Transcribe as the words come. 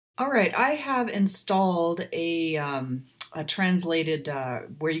All right, I have installed a translated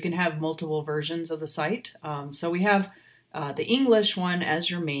where you can have multiple versions of the site. So we have the English one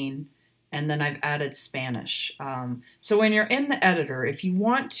as your main, and then I've added Spanish. So when you're in the editor, if you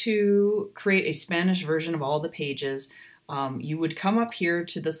want to create a Spanish version of all the pages, you would come up here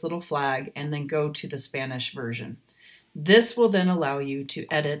to this little flag and then go to the Spanish version. This will then allow you to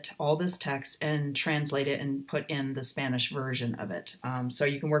edit all this text and translate it and put in the Spanish version of it. So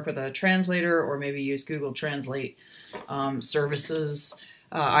you can work with a translator or maybe use Google Translate services.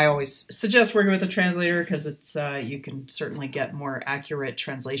 I always suggest working with a translator because it's you can certainly get more accurate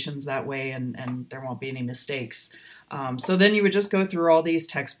translations that way, and there won't be any mistakes. So then you would just go through all these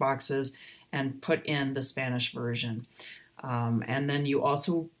text boxes and put in the Spanish version. And then you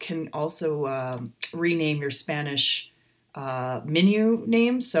can rename your Spanish menu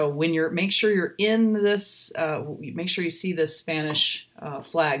name. So when make sure you're in this, make sure you see this Spanish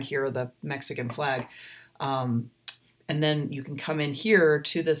flag here, the Mexican flag. And then you can come in here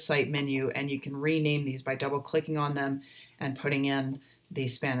to the site menu and you can rename these by double clicking on them and putting in the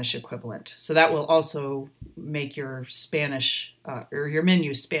Spanish equivalent. So that will also make your Spanish or your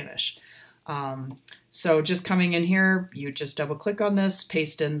menu Spanish. So just coming in here, you just double click on this,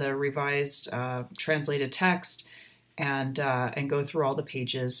 paste in the revised translated text, and go through all the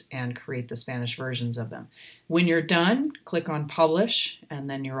pages and create the Spanish versions of them. When you're done, click on Publish, and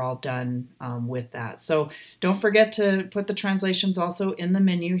then you're all done with that. So don't forget to put the translations also in the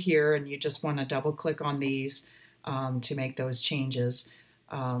menu here, and you just want to double click on these to make those changes.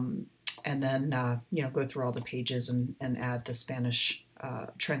 And then go through all the pages and add the Spanish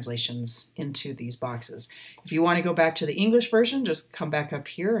translations into these boxes. If you want to go back to the English version, just come back up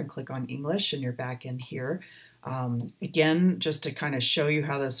here and click on English, and you're back in here. Again, just to kind of show you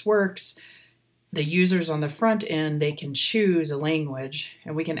how this works, the users on the front end, they can choose a language,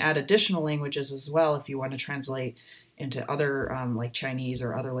 and we can add additional languages as well if you want to translate into other like Chinese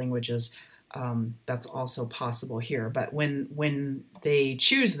or other languages. That's also possible here. But when they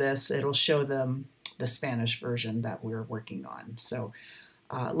choose this, it'll show them the Spanish version that we're working on. So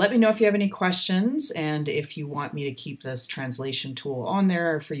let me know if you have any questions, and if you want me to keep this translation tool on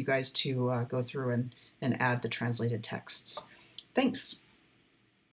there for you guys to go through and add the translated texts. Thanks.